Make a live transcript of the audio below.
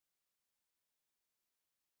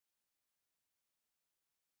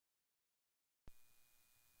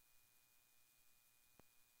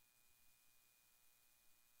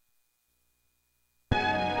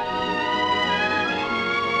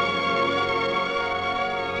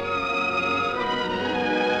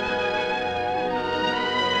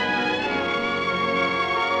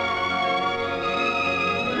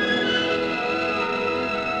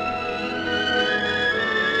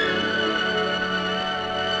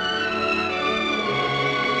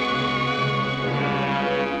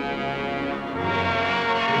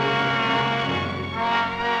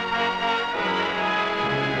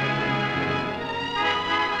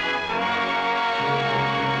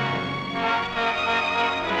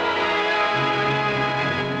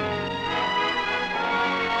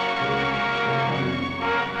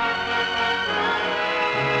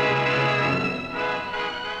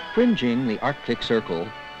Fringing the Arctic Circle,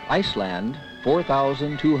 Iceland,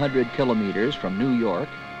 4,200 kilometers from New York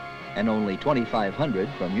and only 2,500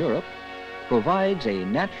 from Europe, provides a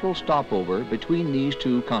natural stopover between these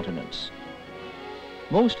two continents.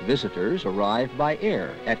 Most visitors arrive by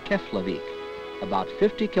air at Keflavik, about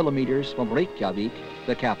 50 kilometers from Reykjavik,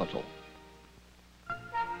 the capital.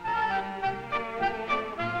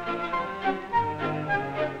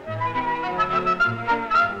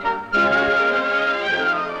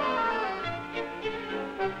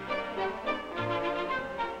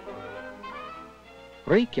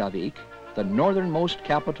 Reykjavik, the northernmost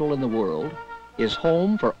capital in the world, is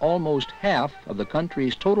home for almost half of the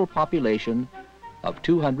country's total population of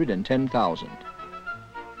 210,000.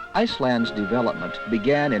 Iceland's development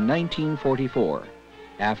began in 1944,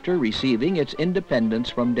 after receiving its independence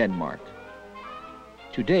from Denmark.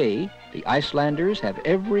 Today, the Icelanders have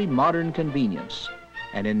every modern convenience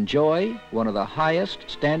and enjoy one of the highest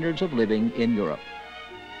standards of living in Europe.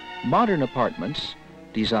 Modern apartments,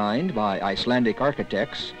 designed by Icelandic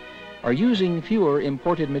architects, are using fewer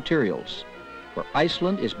imported materials, for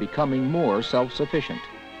Iceland is becoming more self-sufficient.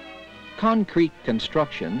 Concrete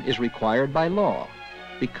construction is required by law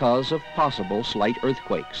because of possible slight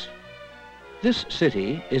earthquakes. This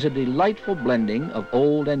city is a delightful blending of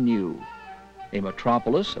old and new, a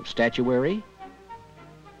metropolis of statuary,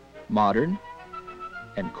 modern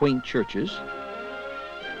and quaint churches,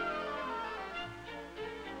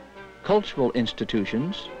 cultural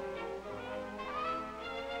institutions,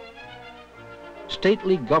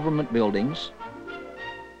 stately government buildings,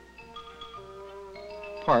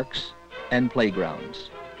 parks, and playgrounds.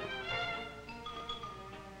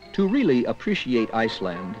 To really appreciate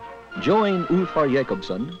Iceland, join Ulfar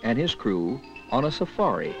Jacobson and his crew on a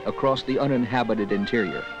safari across the uninhabited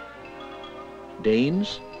interior.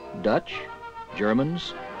 Danes, Dutch,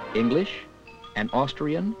 Germans, English, an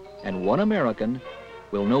Austrian, and one American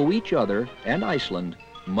will know each other and Iceland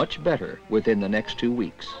much better within the next 2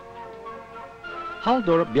 weeks.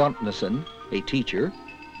 Halldór Bjarnason, a teacher,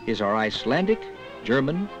 is our Icelandic,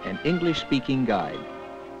 German, and English-speaking guide.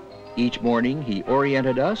 Each morning he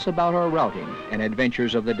oriented us about our routing and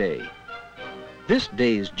adventures of the day. This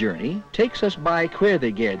day's journey takes us by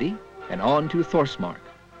Hverðigerði and on to Thorsmark,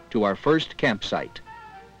 to our first campsite.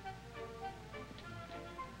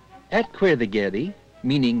 At Hverðigerði,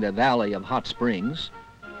 meaning the Valley of Hot Springs,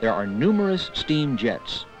 there are numerous steam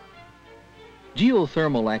jets.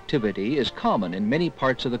 Geothermal activity is common in many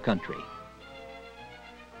parts of the country.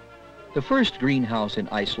 The first greenhouse in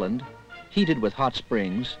Iceland, heated with hot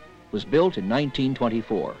springs, was built in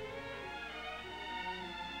 1924.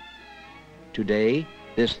 Today,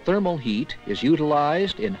 this thermal heat is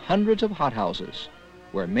utilized in hundreds of hothouses,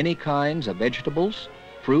 where many kinds of vegetables,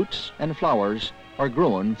 fruits, and flowers are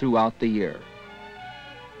grown throughout the year.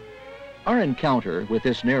 Our encounter with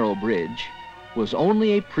this narrow bridge was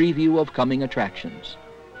only a preview of coming attractions.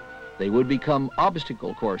 They would become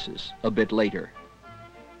obstacle courses a bit later.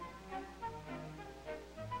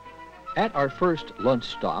 At our first lunch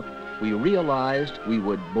stop, we realized we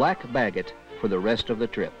would black bag it for the rest of the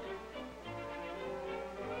trip.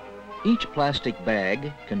 Each plastic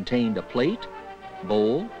bag contained a plate,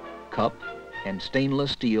 bowl, cup, and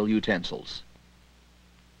stainless steel utensils.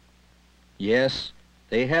 Yes,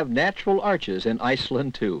 they have natural arches in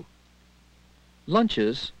Iceland too.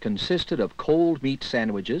 Lunches consisted of cold meat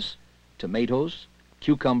sandwiches, tomatoes,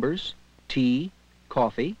 cucumbers, tea,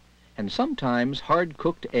 coffee, and sometimes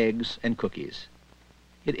hard-cooked eggs and cookies.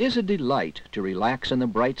 It is a delight to relax in the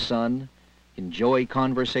bright sun, enjoy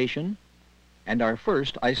conversation, and our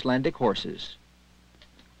first Icelandic horses.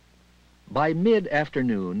 By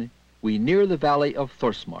mid-afternoon, we near the valley of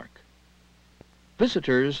Thorsmark.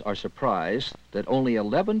 Visitors are surprised that only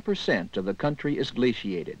 11% of the country is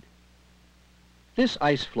glaciated. This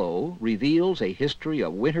ice flow reveals a history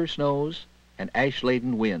of winter snows and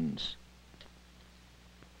ash-laden winds.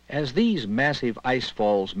 As these massive ice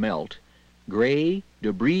falls melt, gray,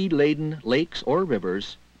 debris-laden lakes or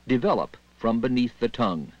rivers develop from beneath the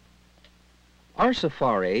tongue. Our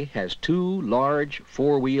safari has 2 large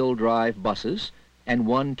four-wheel drive buses and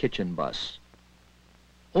 1 kitchen bus.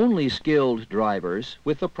 Only skilled drivers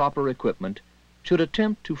with the proper equipment should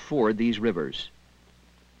attempt to ford these rivers.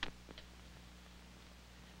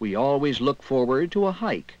 We always look forward to a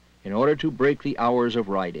hike in order to break the hours of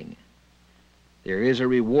riding. There is a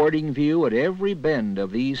rewarding view at every bend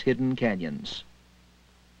of these hidden canyons.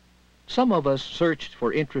 Some of us searched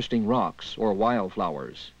for interesting rocks or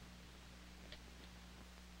wildflowers.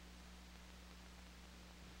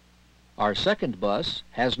 Our second bus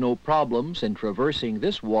has no problems in traversing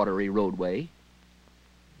this watery roadway.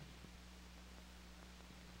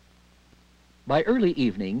 By early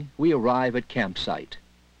evening, we arrive at campsite.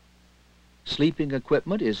 Sleeping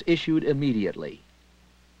equipment is issued immediately.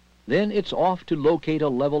 Then it's off to locate a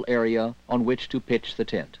level area on which to pitch the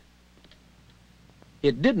tent.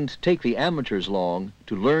 It didn't take the amateurs long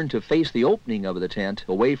to learn to face the opening of the tent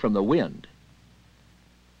away from the wind.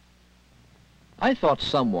 I thought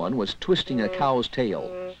someone was twisting a cow's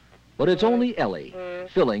tail, but it's only Ellie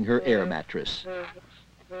filling her air mattress.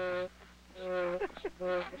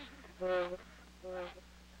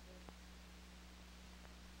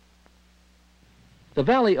 The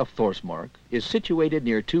valley of Thorsmark is situated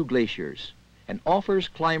near two glaciers and offers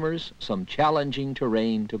climbers some challenging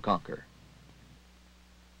terrain to conquer.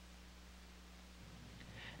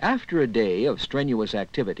 After a day of strenuous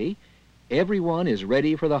activity, everyone is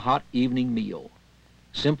ready for the hot evening meal.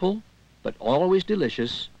 Simple, but always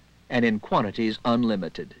delicious, and in quantities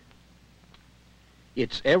unlimited.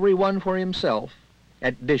 It's everyone for himself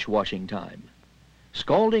at dishwashing time.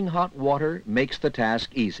 Scalding hot water makes the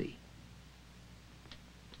task easy.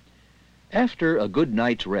 After a good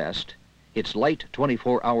night's rest, it's light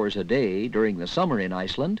 24 hours a day during the summer in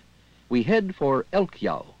Iceland, we head for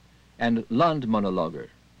Elkjá and Landmannalaugar.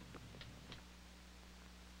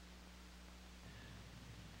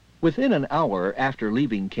 Within an hour after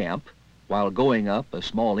leaving camp, while going up a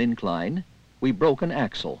small incline, we broke an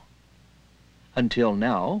axle. Until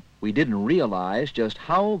now, we didn't realize just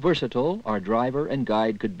how versatile our driver and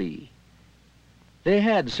guide could be. They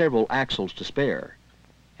had several axles to spare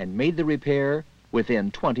and made the repair within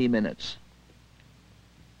 20 minutes.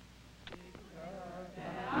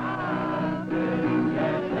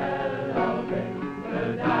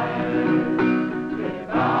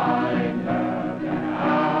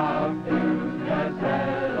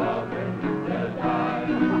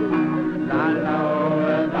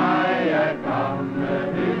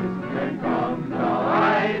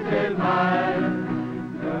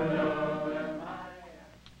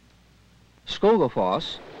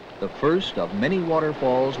 Skogafoss, the first of many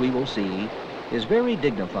waterfalls we will see, is very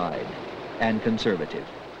dignified and conservative.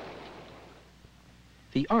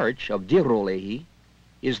 The arch of Dyrhólaey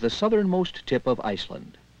is the southernmost tip of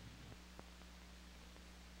Iceland.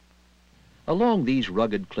 Along these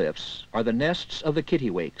rugged cliffs are the nests of the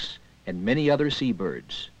kittiwakes and many other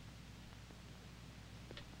seabirds.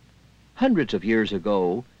 Hundreds of years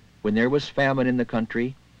ago, when there was famine in the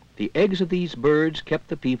country, the eggs of these birds kept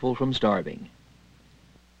the people from starving.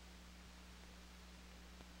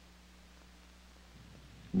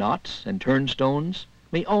 Knots and turnstones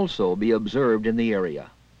may also be observed in the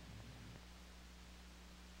area.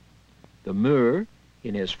 The mur,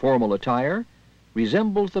 in his formal attire,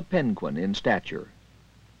 resembles the penguin in stature.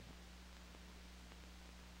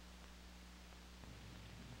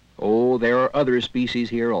 Oh, there are other species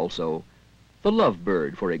here also. The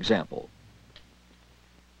lovebird, for example.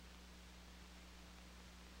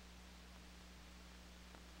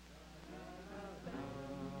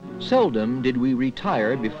 Seldom did we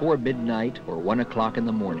retire before midnight or 1 o'clock in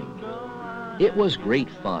the morning. It was great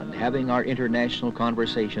fun having our international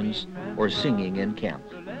conversations or singing in camp.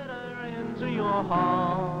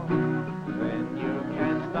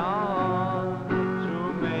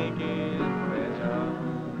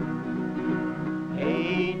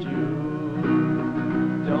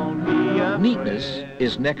 Neatness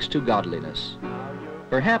is next to godliness.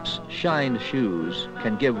 Perhaps shined shoes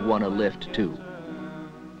can give one a lift too.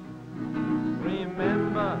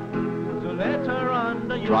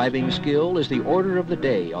 Driving skill is the order of the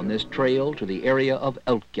day on this trail to the area of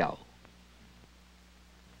Elkjá.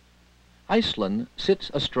 Iceland sits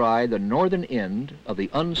astride the northern end of the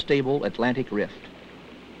unstable Atlantic Rift.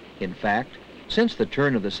 In fact, since the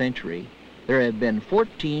turn of the century, there have been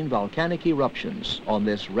 14 volcanic eruptions on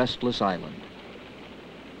this restless island.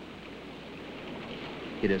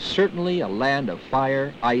 It is certainly a land of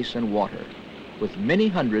fire, ice, and water, with many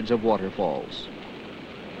hundreds of waterfalls.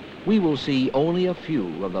 We will see only a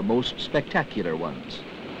few of the most spectacular ones.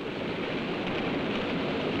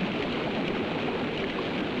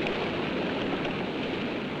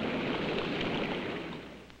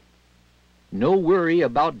 No worry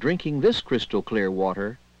about drinking this crystal clear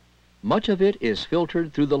water. Much of it is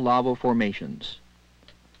filtered through the lava formations.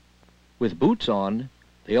 With boots on,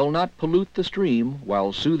 they'll not pollute the stream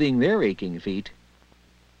while soothing their aching feet.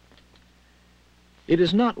 It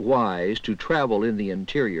is not wise to travel in the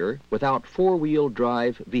interior without four-wheel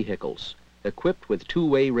drive vehicles equipped with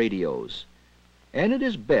two-way radios, and it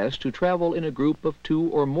is best to travel in a group of 2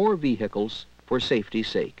 or more vehicles for safety's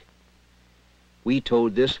sake. We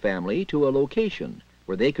towed this family to a location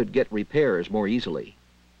where they could get repairs more easily.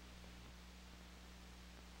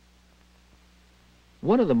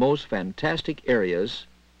 One of the most fantastic areas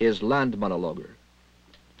is Landmannalaugar.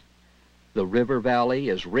 The river valley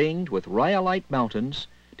is ringed with rhyolite mountains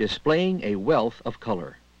displaying a wealth of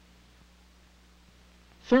color.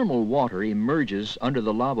 Thermal water emerges under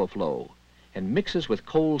the lava flow and mixes with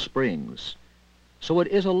cold springs, so it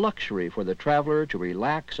is a luxury for the traveler to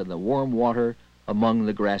relax in the warm water among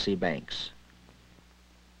the grassy banks.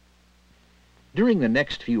 During the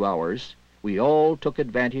next few hours, we all took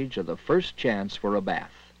advantage of the first chance for a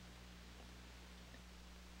bath.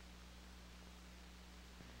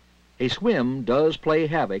 A swim does play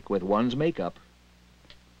havoc with one's makeup.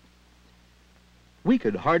 We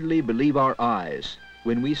could hardly believe our eyes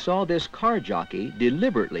when we saw this car jockey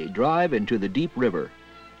deliberately drive into the deep river.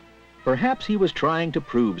 Perhaps he was trying to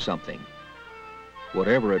prove something.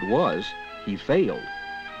 Whatever it was, he failed.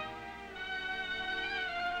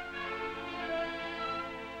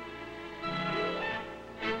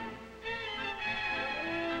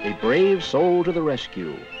 A brave soul to the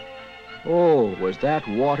rescue. Oh, was that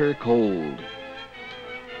water cold!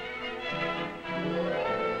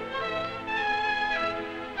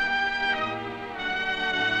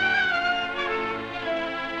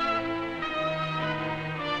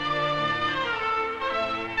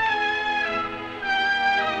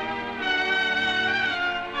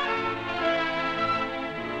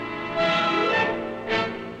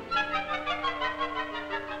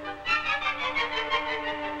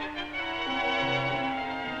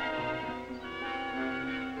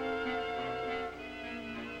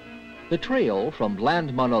 The trail from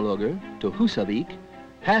Landmannalaugar to Húsavík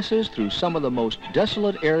passes through some of the most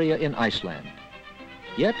desolate area in Iceland.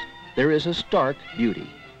 Yet there is a stark beauty.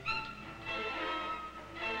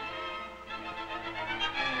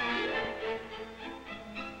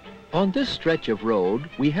 On this stretch of road,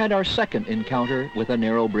 we had our second encounter with a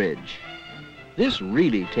narrow bridge. This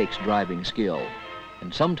really takes driving skill,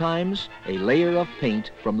 and sometimes a layer of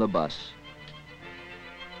paint from the bus.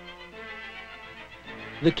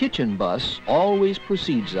 The kitchen bus always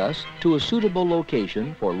precedes us to a suitable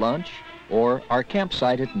location for lunch or our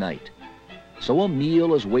campsite at night, so a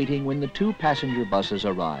meal is waiting when the two passenger buses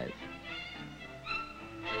arrive.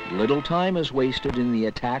 Little time is wasted in the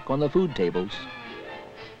attack on the food tables.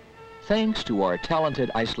 Thanks to our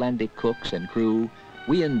talented Icelandic cooks and crew,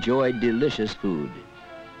 we enjoyed delicious food.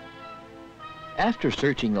 After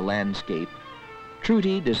searching the landscape,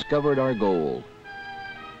 Trudy discovered our goal.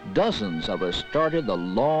 Dozens of us started the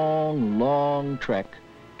long trek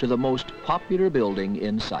to the most popular building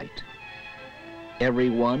in sight.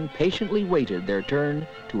 Everyone patiently waited their turn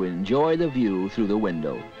to enjoy the view through the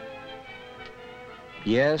window.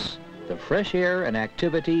 Yes, the fresh air and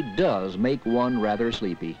activity does make one rather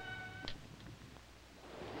sleepy.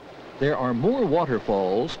 There are more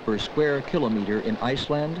waterfalls per square kilometer in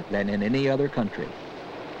Iceland than in any other country.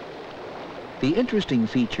 The interesting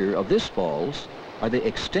feature of this falls are the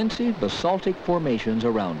extensive basaltic formations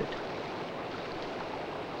around it.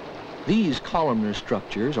 These columnar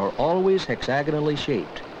structures are always hexagonally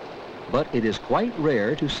shaped, but it is quite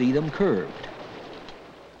rare to see them curved.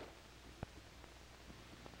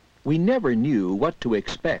 We never knew what to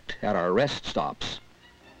expect at our rest stops.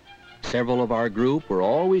 Several of our group were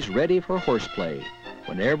always ready for horseplay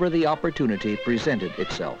whenever the opportunity presented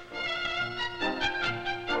itself.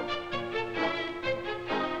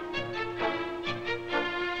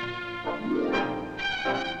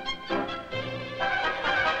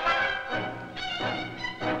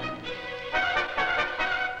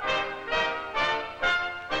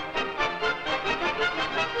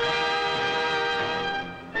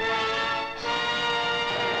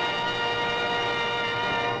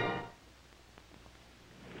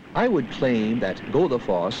 I would claim that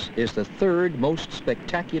Goðafoss is the third most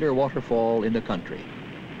spectacular waterfall in the country.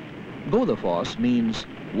 Goðafoss means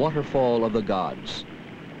waterfall of the gods,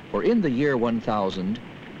 for in the year 1000,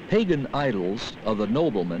 pagan idols of the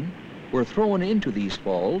noblemen were thrown into these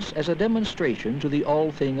falls as a demonstration to the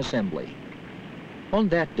Althing assembly. On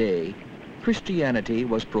that day, Christianity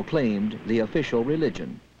was proclaimed the official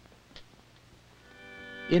religion.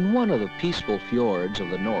 In one of the peaceful fjords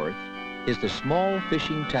of the north is the small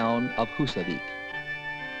fishing town of Húsavík.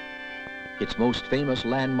 Its most famous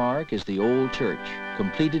landmark is the old church,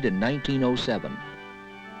 completed in 1907.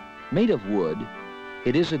 Made of wood,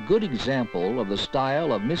 it is a good example of the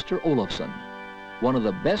style of Mr. Olafsson, one of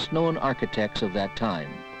the best-known architects of that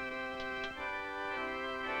time.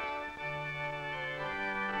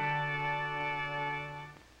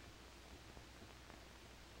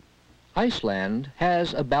 Iceland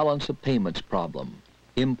has a balance of payments problem,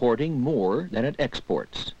 importing more than it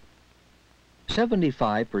exports.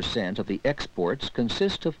 75% of the exports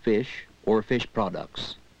consist of fish or fish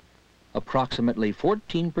products. Approximately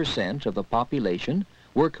 14% of the population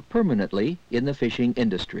work permanently in the fishing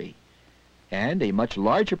industry, and a much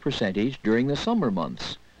larger percentage during the summer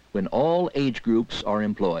months, when all age groups are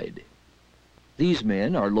employed. These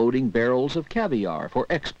men are loading barrels of caviar for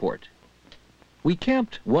export. We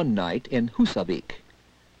camped one night in Husavik.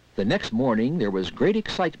 The next morning there was great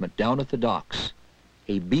excitement down at the docks.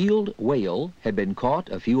 A bealed whale had been caught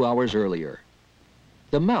a few hours earlier.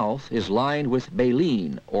 The mouth is lined with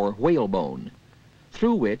baleen, or whalebone,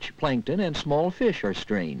 through which plankton and small fish are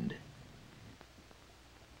strained.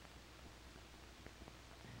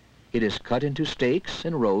 It is cut into steaks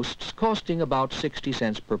and roasts, costing about 60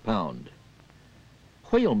 cents per pound.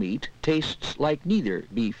 Whale meat tastes like neither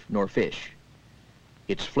beef nor fish.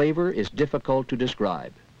 Its flavor is difficult to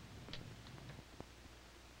describe.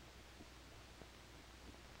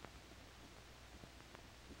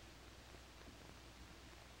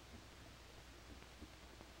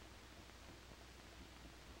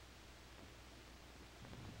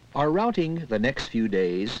 Our routing the next few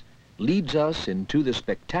days leads us into the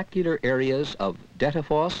spectacular areas of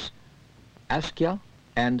Dettifoss, Askja,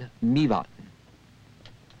 and Mývatn.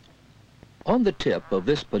 On the tip of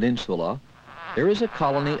this peninsula, there is a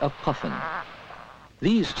colony of puffin.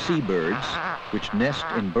 These seabirds, which nest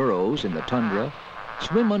in burrows in the tundra,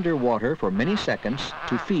 swim underwater for many seconds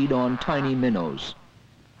to feed on tiny minnows.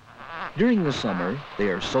 During the summer, they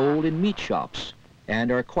are sold in meat shops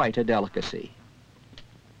and are quite a delicacy.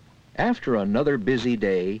 After another busy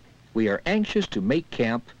day, we are anxious to make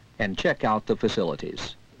camp and check out the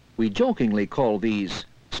facilities. We jokingly call these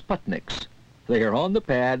Sputniks. They are on the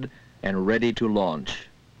pad and ready to launch.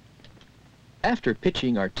 After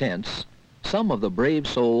pitching our tents, some of the brave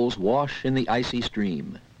souls wash in the icy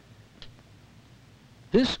stream.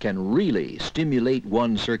 This can really stimulate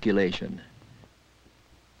one's circulation.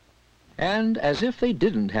 And as if they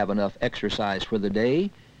didn't have enough exercise for the day,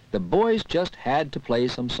 the boys just had to play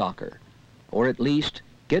some soccer, or at least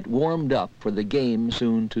get warmed up for the game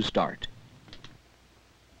soon to start.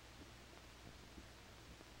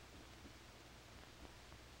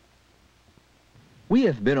 We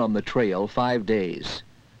have been on the trail 5 days,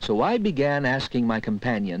 so I began asking my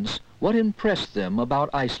companions what impressed them about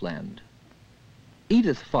Iceland.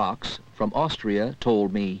 Edith Fox from Austria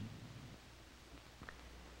told me,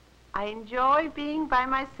 I enjoy being by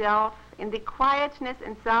myself in the quietness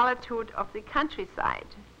and solitude of the countryside.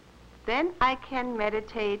 Then I can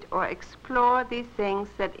meditate or explore these things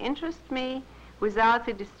that interest me without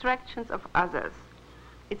the distractions of others.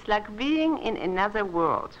 It's like being in another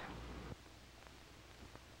world.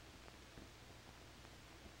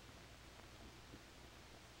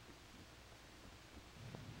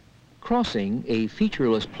 Crossing a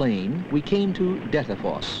featureless plain, we came to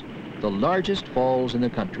Dettifoss, the largest falls in the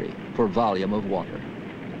country for volume of water.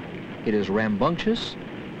 It is rambunctious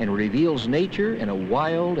and reveals nature in a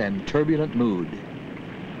wild and turbulent mood.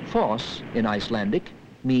 Foss, in Icelandic,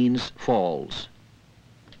 means falls.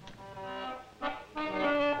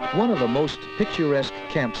 One of the most picturesque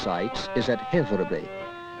campsites is at Hefurbe,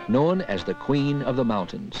 known as the Queen of the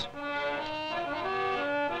Mountains.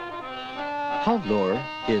 Hafþór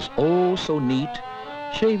is oh so neat,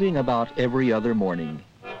 shaving about every other morning.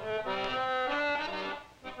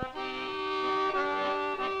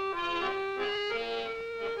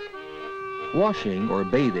 Washing or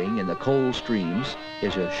bathing in the cold streams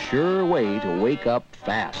is a sure way to wake up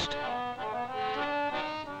fast.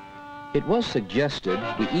 It was suggested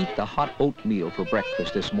we eat the hot oatmeal for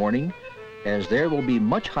breakfast this morning, as there will be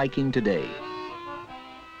much hiking today.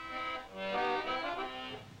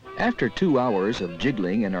 After 2 hours of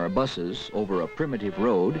jiggling in our buses over a primitive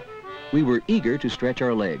road, we were eager to stretch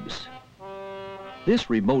our legs. This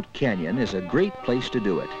remote canyon is a great place to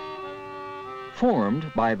do it.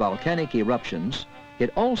 Formed by volcanic eruptions,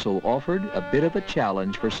 it also offered a bit of a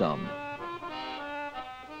challenge for some.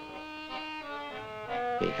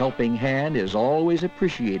 A helping hand is always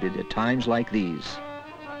appreciated at times like these.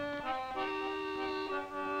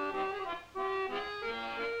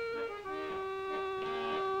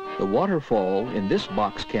 The waterfall in this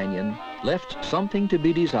box canyon left something to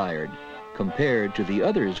be desired compared to the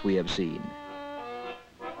others we have seen.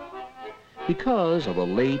 Because of a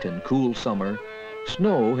late and cool summer,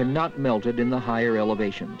 snow had not melted in the higher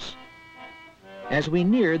elevations. As we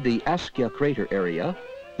neared the Askja crater area,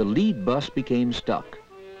 the lead bus became stuck,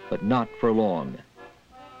 but not for long.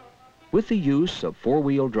 With the use of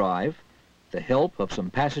four-wheel drive, the help of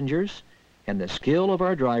some passengers, and the skill of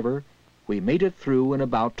our driver, we made it through in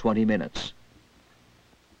about 20 minutes.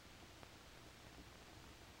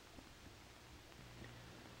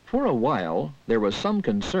 For a while, there was some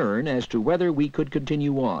concern as to whether we could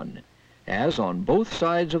continue on, as on both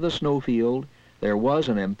sides of the snowfield there was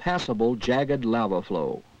an impassable jagged lava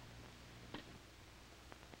flow.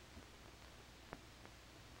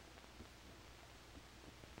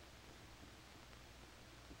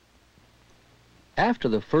 After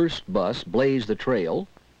the first bus blazed the trail,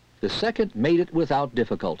 the second made it without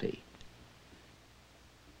difficulty.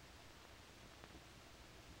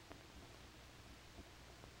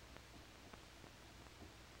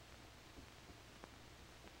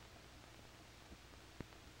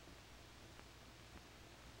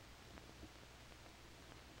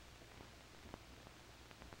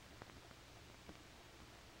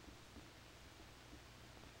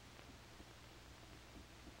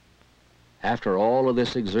 After all of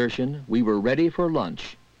this exertion, we were ready for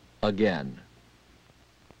lunch again.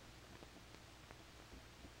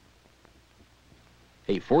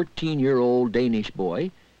 A 14-year-old Danish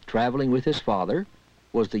boy, traveling with his father,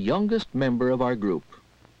 was the youngest member of our group.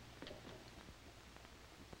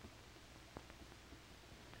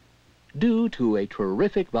 Due to a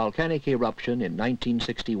terrific volcanic eruption in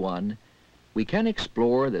 1961, we can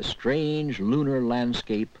explore the strange lunar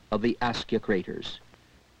landscape of the Askja craters.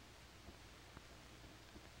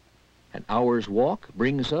 An hour's walk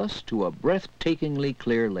brings us to a breathtakingly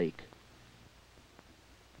clear lake.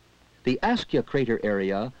 The Askja crater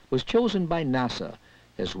area was chosen by NASA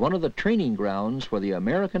as one of the training grounds for the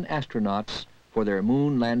American astronauts for their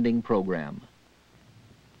moon landing program.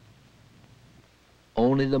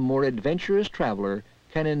 Only the more adventurous traveler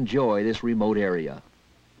can enjoy this remote area.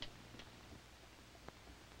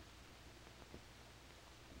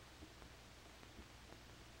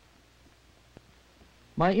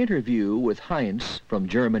 My interview with Heinz from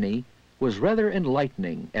Germany was rather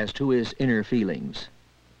enlightening as to his inner feelings.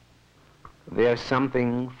 There's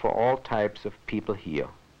something for all types of people here,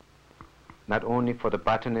 not only for the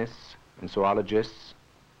botanists and zoologists,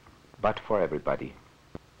 but for everybody.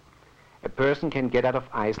 A person can get out of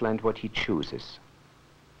Iceland what he chooses.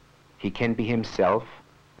 He can be himself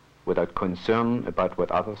without concern about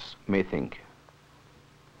what others may think.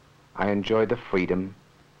 I enjoy the freedom,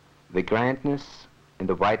 the grandness, and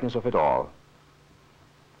the wideness of it all.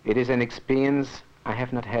 It is an experience I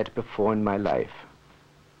have not had before in my life,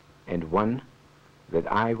 and one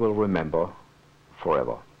that I will remember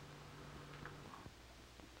forever.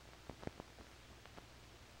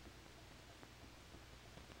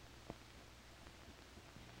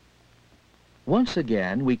 Once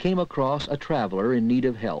again, we came across a traveler in need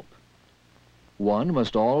of help. One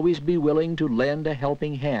must always be willing to lend a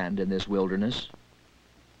helping hand in this wilderness.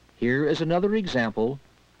 Here is another example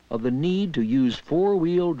of the need to use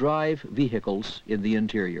four-wheel drive vehicles in the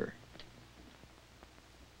interior.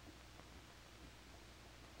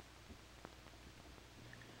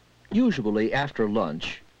 Usually after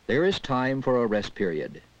lunch, there is time for a rest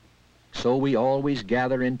period. So we always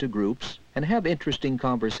gather into groups and have interesting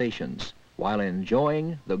conversations while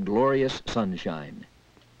enjoying the glorious sunshine.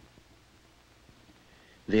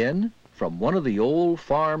 Then, from one of the old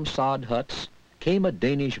farm sod huts, came a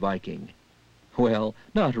Danish Viking. Well,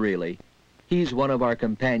 not really. He's one of our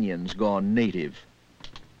companions gone native.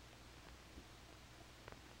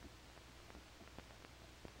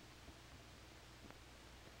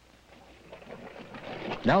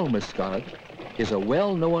 Nalmiskarth is a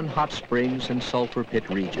well-known hot springs and sulfur pit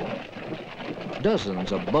region.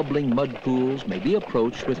 Dozens of bubbling mud pools may be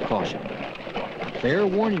approached with caution. Fair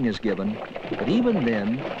warning is given, but even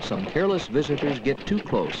then, some careless visitors get too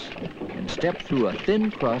close and step through a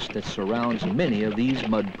thin crust that surrounds many of these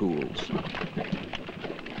mud pools.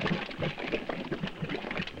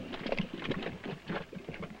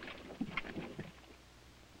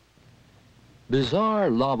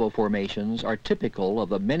 Bizarre lava formations are typical of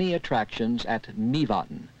the many attractions at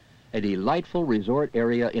Mývatn, a delightful resort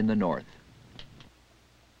area in the north.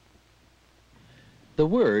 The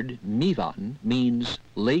word Mývatn means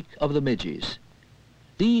Lake of the Midges.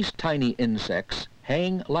 These tiny insects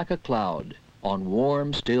hang like a cloud on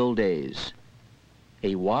warm, still days.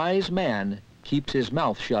 A wise man keeps his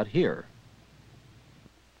mouth shut here.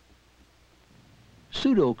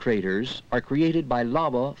 Pseudo-craters are created by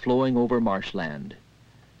lava flowing over marshland.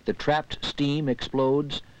 The trapped steam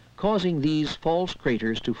explodes, causing these false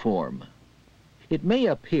craters to form. It may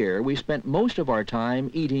appear we spent most of our time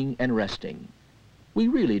eating and resting. We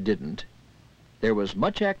really didn't. There was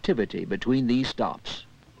much activity between these stops.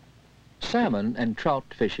 Salmon and trout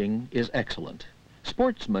fishing is excellent.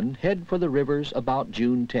 Sportsmen head for the rivers about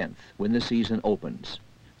June 10th, when the season opens.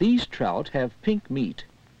 These trout have pink meat,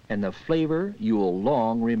 and the flavor you'll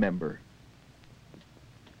long remember.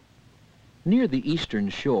 Near the eastern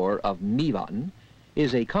shore of Mývatn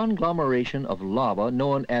is a conglomeration of lava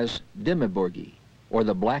known as Dimmuborgir, or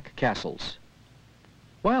the Black Castles.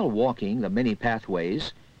 While walking the many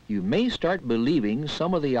pathways, you may start believing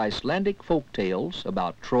some of the Icelandic folk tales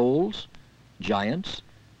about trolls, giants,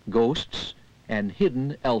 ghosts, and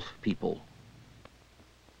hidden elf people.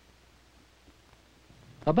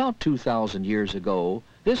 About 2,000 years ago,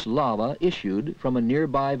 this lava issued from a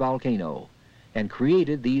nearby volcano and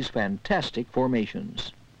created these fantastic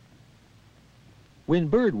formations. When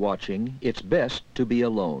bird watching, it's best to be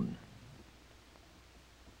alone.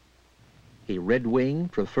 A redwing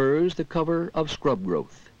prefers the cover of scrub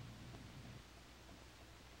growth.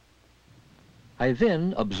 I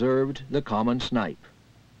then observed the common snipe.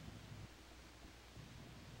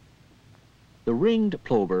 The ringed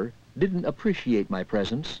plover didn't appreciate my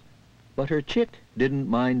presence, but her chick didn't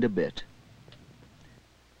mind a bit.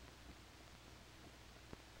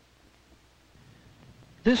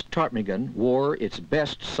 This ptarmigan wore its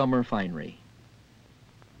best summer finery.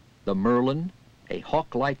 The merlin, a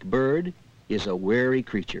hawk-like bird, is a wary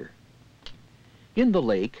creature. In the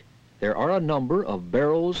lake, there are a number of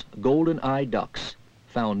Barrow's golden-eye ducks,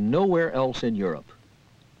 found nowhere else in Europe.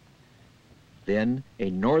 Then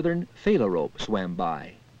a northern phalarope swam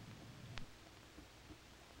by.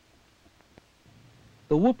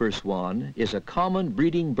 The whooper swan is a common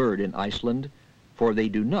breeding bird in Iceland, for they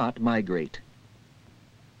do not migrate.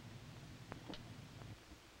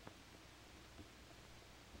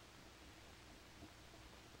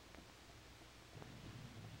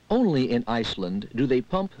 Only in Iceland do they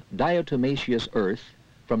pump diatomaceous earth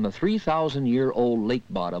from the 3,000-year-old lake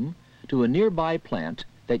bottom to a nearby plant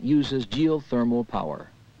that uses geothermal power.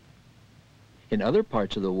 In other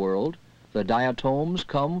parts of the world, the diatoms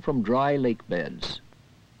come from dry lake beds.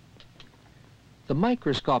 The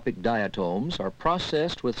microscopic diatoms are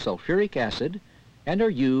processed with sulfuric acid and are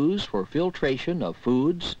used for filtration of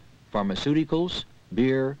foods, pharmaceuticals,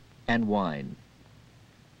 beer, and wine.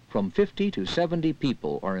 From 50 to 70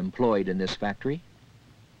 people are employed in this factory.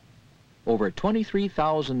 Over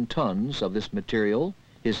 23,000 tons of this material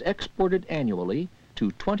is exported annually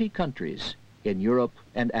to 20 countries in Europe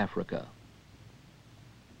and Africa.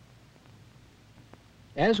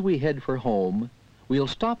 As we head for home, we'll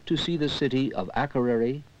stop to see the city of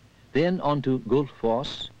Akureyri, then on to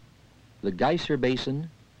Gullfoss, the Geyser Basin,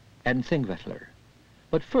 and Þingvellir.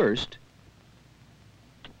 But first,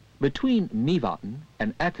 between Mývatn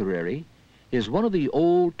and Akureyri is one of the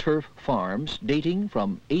old turf farms dating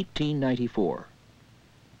from 1894.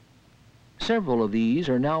 Several of these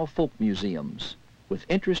are now folk museums, with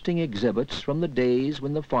interesting exhibits from the days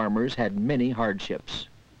when the farmers had many hardships.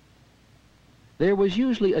 There was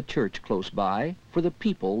usually a church close by for the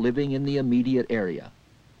people living in the immediate area.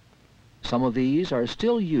 Some of these are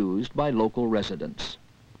still used by local residents.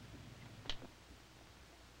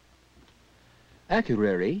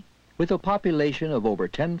 Akureyri, with a population of over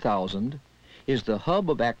 10,000, is the hub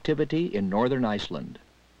of activity in northern Iceland,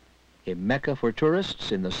 a mecca for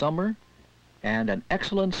tourists in the summer and an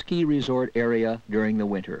excellent ski resort area during the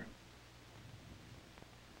winter.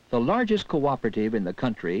 The largest cooperative in the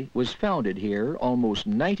country was founded here almost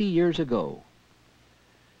 90 years ago.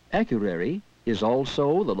 Akureyri is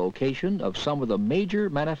also the location of some of the major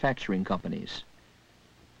manufacturing companies.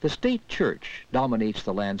 The state church dominates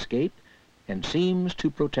the landscape and seems to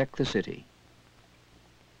protect the city.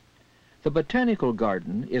 The botanical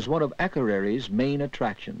garden is one of Akureyri's main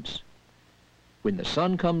attractions. When the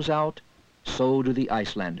sun comes out, so do the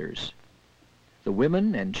Icelanders. The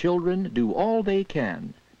women and children do all they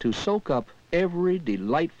can to soak up every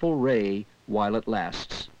delightful ray while it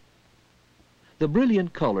lasts. The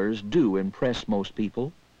brilliant colors do impress most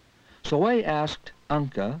people, so I asked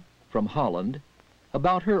Anke from Holland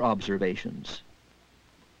about her observations.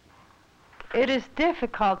 It is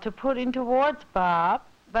difficult to put into words, Bob,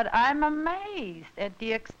 but I'm amazed at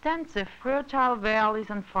the extensive fertile valleys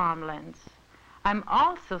and farmlands. I'm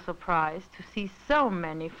also surprised to see so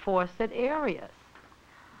many forested areas.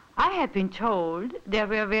 I had been told there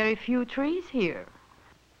were very few trees here.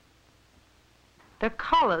 The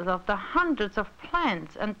colors of the hundreds of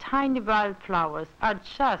plants and tiny wildflowers are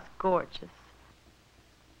just gorgeous.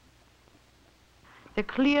 The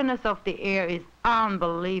clearness of the air is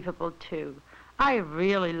unbelievable, too. I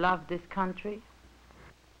really love this country.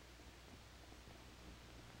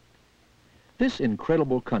 This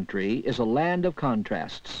incredible country is a land of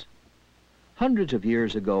contrasts. Hundreds of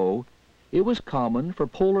years ago, it was common for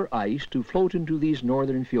polar ice to float into these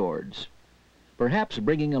northern fjords, perhaps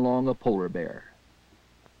bringing along a polar bear.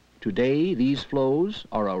 Today, these floes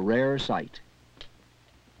are a rare sight.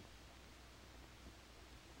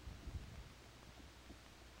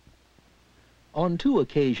 On 2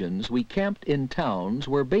 occasions, we camped in towns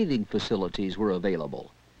where bathing facilities were available.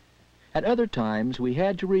 At other times, we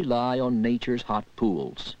had to rely on nature's hot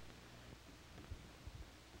pools.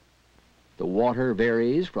 The water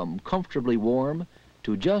varies from comfortably warm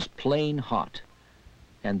to just plain hot,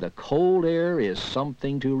 and the cold air is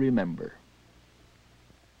something to remember.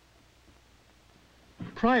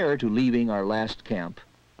 Prior to leaving our last camp,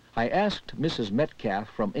 I asked Mrs. Metcalf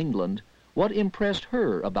from England what impressed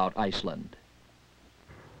her about Iceland.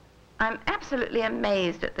 I'm absolutely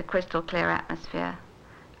amazed at the crystal clear atmosphere.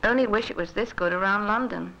 Only wish it was this good around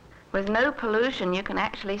London. With no pollution, you can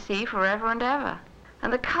actually see forever and ever.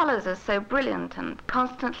 And the colors are so brilliant and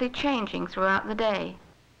constantly changing throughout the day.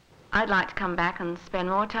 I'd like to come back and spend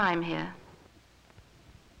more time here.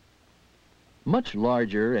 Much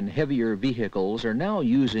larger and heavier vehicles are now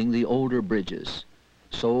using the older bridges,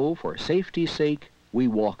 so for safety's sake, we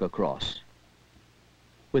walk across.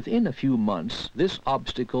 Within a few months, this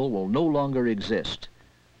obstacle will no longer exist,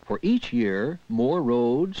 for each year more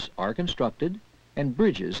roads are constructed and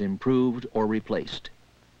bridges improved or replaced.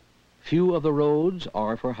 Few of the roads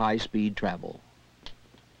are for high-speed travel.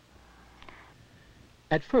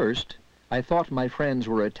 At first, I thought my friends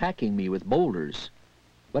were attacking me with boulders,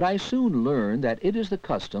 but I soon learned that it is the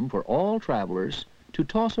custom for all travelers to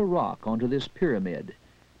toss a rock onto this pyramid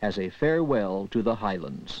as a farewell to the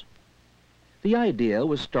highlands. The idea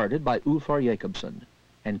was started by Ulfar Jacobson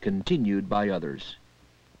and continued by others.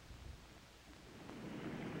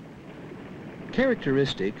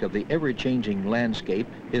 Characteristic of the ever-changing landscape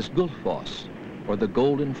is Gullfoss, or the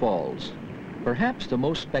Golden Falls, perhaps the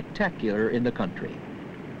most spectacular in the country.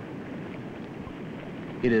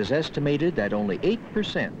 It is estimated that only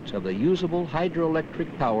 8% of the usable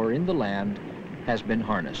hydroelectric power in the land has been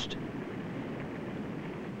harnessed.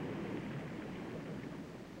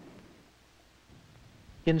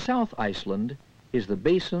 In South Iceland is the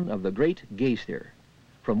basin of the Great Geysir,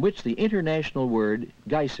 from which the international word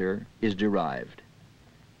geyser is derived.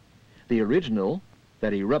 The original,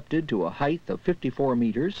 that erupted to a height of 54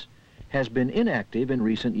 meters, has been inactive in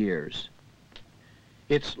recent years.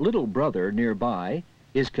 Its little brother nearby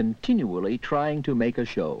is continually trying to make a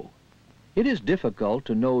show. It is difficult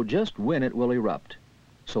to know just when it will erupt,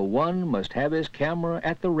 so one must have his camera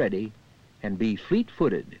at the ready and be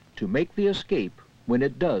fleet-footed to make the escape when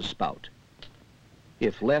it does spout.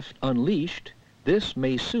 If left unleashed, this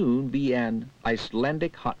may soon be an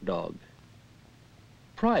Icelandic hot dog.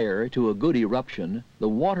 Prior to a good eruption, the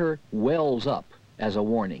water wells up as a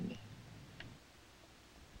warning.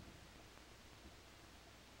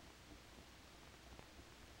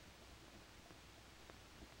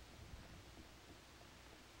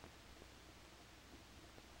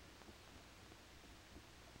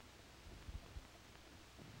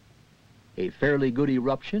 A fairly good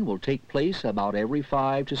eruption will take place about every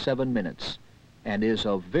 5 to 7 minutes and is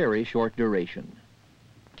of very short duration.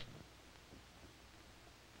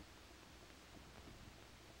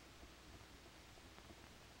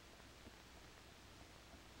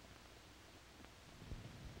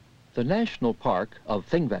 The National Park of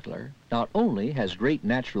Thingvellir not only has great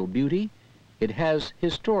natural beauty, it has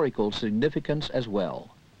historical significance as well.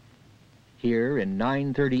 Here in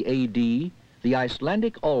 930 AD, the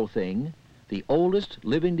Icelandic Althing, the oldest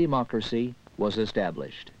living democracy, was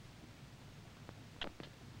established.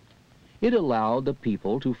 It allowed the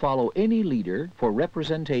people to follow any leader for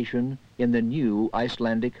representation in the new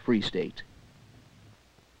Icelandic Free State.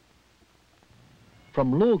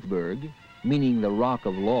 From Lögberg, meaning the Rock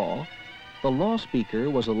of Law, the law speaker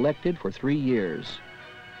was elected for 3 years.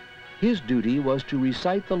 His duty was to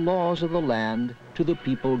recite the laws of the land to the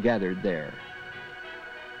people gathered there.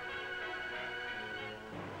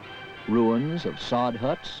 Ruins of sod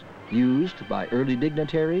huts, used by early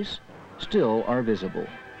dignitaries, still are visible.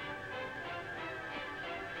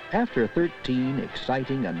 After 13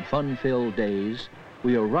 exciting and fun-filled days,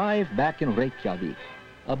 we arrive back in Reykjavik,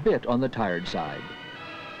 a bit on the tired side.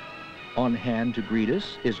 On hand to greet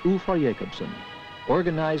us is Ulfar Jacobson,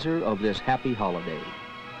 organizer of this happy holiday.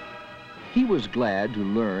 He was glad to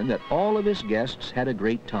learn that all of his guests had a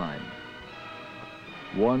great time.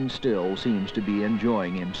 One still seems to be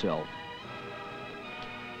enjoying himself.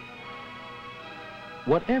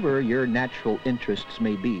 Whatever your natural interests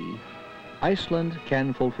may be, Iceland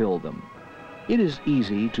can fulfill them. It is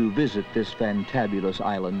easy to visit this fantabulous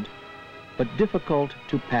island, but difficult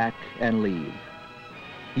to pack and leave.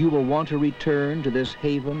 You will want to return to this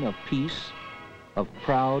haven of peace, of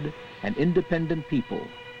proud and independent people,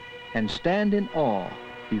 and stand in awe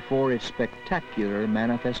before its spectacular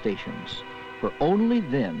manifestations. For only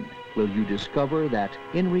then will you discover that,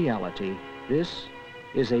 in reality, this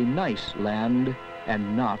is a nice land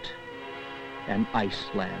and not an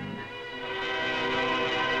Iceland.